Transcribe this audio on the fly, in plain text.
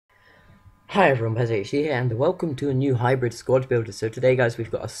Hi everyone, Pezzy here, and welcome to a new hybrid squad builder. So today, guys, we've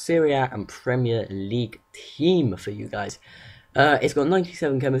got a Serie A and Premier League team for you guys. It's got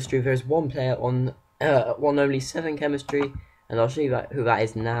 97 chemistry. There's one player on only 7 chemistry, and I'll show you who that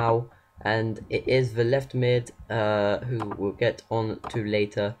is now. And it is the left mid, who we'll get on to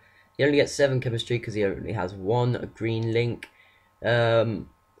later. He only gets 7 chemistry because he only has one green link.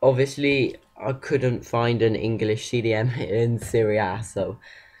 Obviously, I couldn't find an English CDM in Serie A,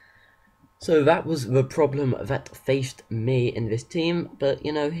 so that was the problem that faced me in this team, but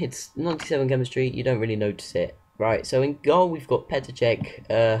you know, it's 97 chemistry, you don't really notice it. Right, so in goal we've got Petr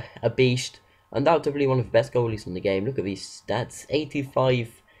Cech, a beast, undoubtedly one of the best goalies in the game. Look at these stats: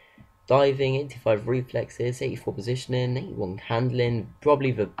 85 diving, 85 reflexes, 84 positioning, 81 handling,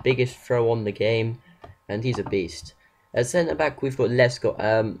 probably the biggest throw on the game, and he's a beast. At centre back we've got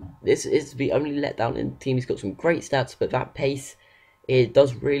Lesko. This is the only letdown in the team. He's got some great stats, but that pace, it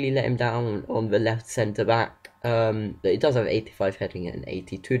does really let him down on the left centre back. It does have 85 heading and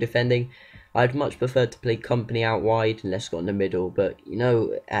 82 defending. I'd much prefer to play Kompany out wide and Lesko in the middle, but you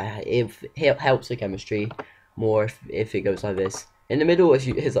know, it helps the chemistry more if it goes like this. In the middle,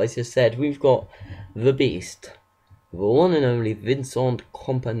 as I just said, we've got the beast, the one and only Vincent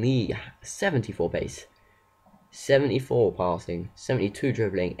Kompany, 74 pace, 74 passing, 72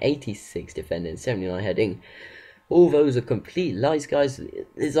 dribbling, 86 defending, 79 heading. All those are complete lies, guys.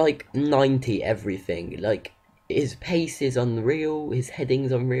 It's like 90 everything. Like, his pace is unreal, his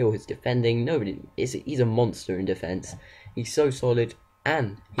heading's unreal, his defending, he's a monster in defense. He's so solid,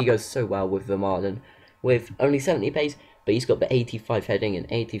 and he goes so well with the Marlin. With only 70 pace, but he's got the 85 heading and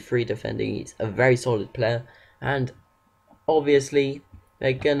 83 defending. He's a very solid player, and obviously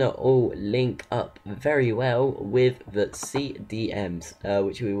they're gonna all link up very well with the CDMs,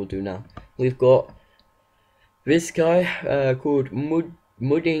 which we will do now. We've got this guy called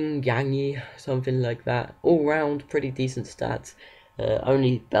Mudding Yangi, something like that. All round, pretty decent stats.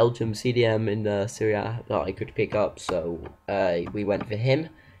 Only Belgium CDM in the Serie A that I could pick up, so we went for him.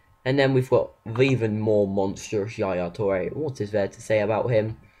 And then we've got the even more monstrous Yaya Toure. What is there to say about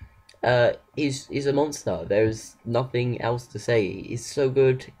him? He's a monster. There's nothing else to say. He's so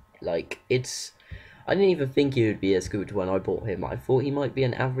good. Like, I didn't even think he would be as good when I bought him. I thought he might be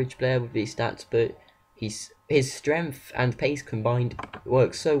an average player with these stats, but his strength and pace combined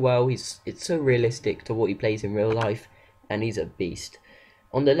works so well. It's so realistic to what he plays in real life, and he's a beast.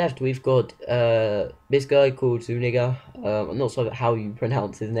 On the left, we've got this guy called Zuniga. I'm not sure how you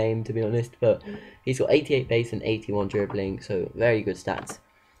pronounce his name, to be honest, but he's got 88 pace and 81 dribbling, so very good stats.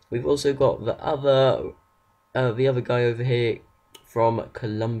 We've also got the other guy over here from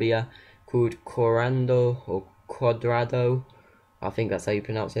Colombia called Corando or Quadrado. I think that's how you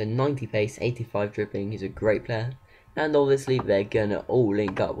pronounce it. 90 pace, 85 dribbling. He's a great player. And obviously, they're gonna all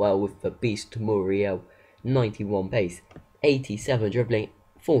link up well with the beast Muriel. 91 pace, 87 dribbling,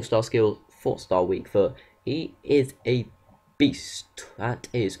 4-star skills, 4-star weak foot. He is a beast. That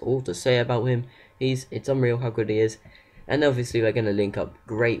is all to say about him. It's unreal how good he is. And obviously, we're gonna link up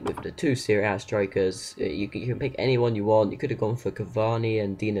great with the two Serie A strikers. You can pick anyone you want. You could have gone for Cavani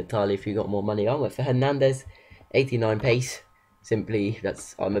and Di Natale if you got more money. I went for Hernandez, 89 pace. Simply,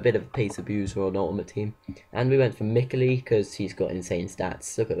 I'm a bit of a pace abuser on Ultimate Team. And we went for Mikeli because he's got insane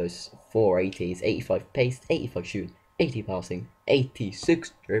stats. Look at those 480s, 85 pace, 85 shoot, 80 passing,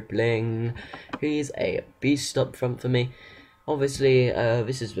 86 dribbling. He's a beast up front for me. Obviously,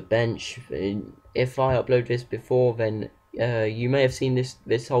 this is the bench. If I upload this before, then you may have seen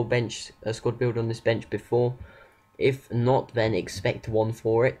this whole bench, squad build on this bench before. If not, then expect one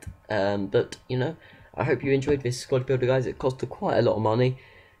for it. But, you know, I hope you enjoyed this squad builder, guys. It costed quite a lot of money,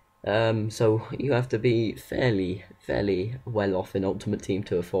 so you have to be fairly well off in Ultimate Team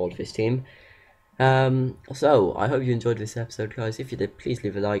to afford this team. So I hope you enjoyed this episode, guys. If you did, please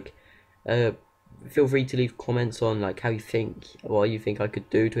leave a like. Feel free to leave comments on like what you think I could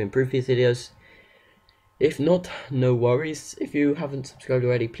do to improve these videos. If not, no worries. If you haven't subscribed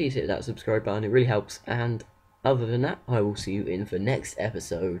already, please hit that subscribe button. It really helps. And other than that, I will see you in the next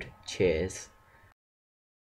episode. Cheers.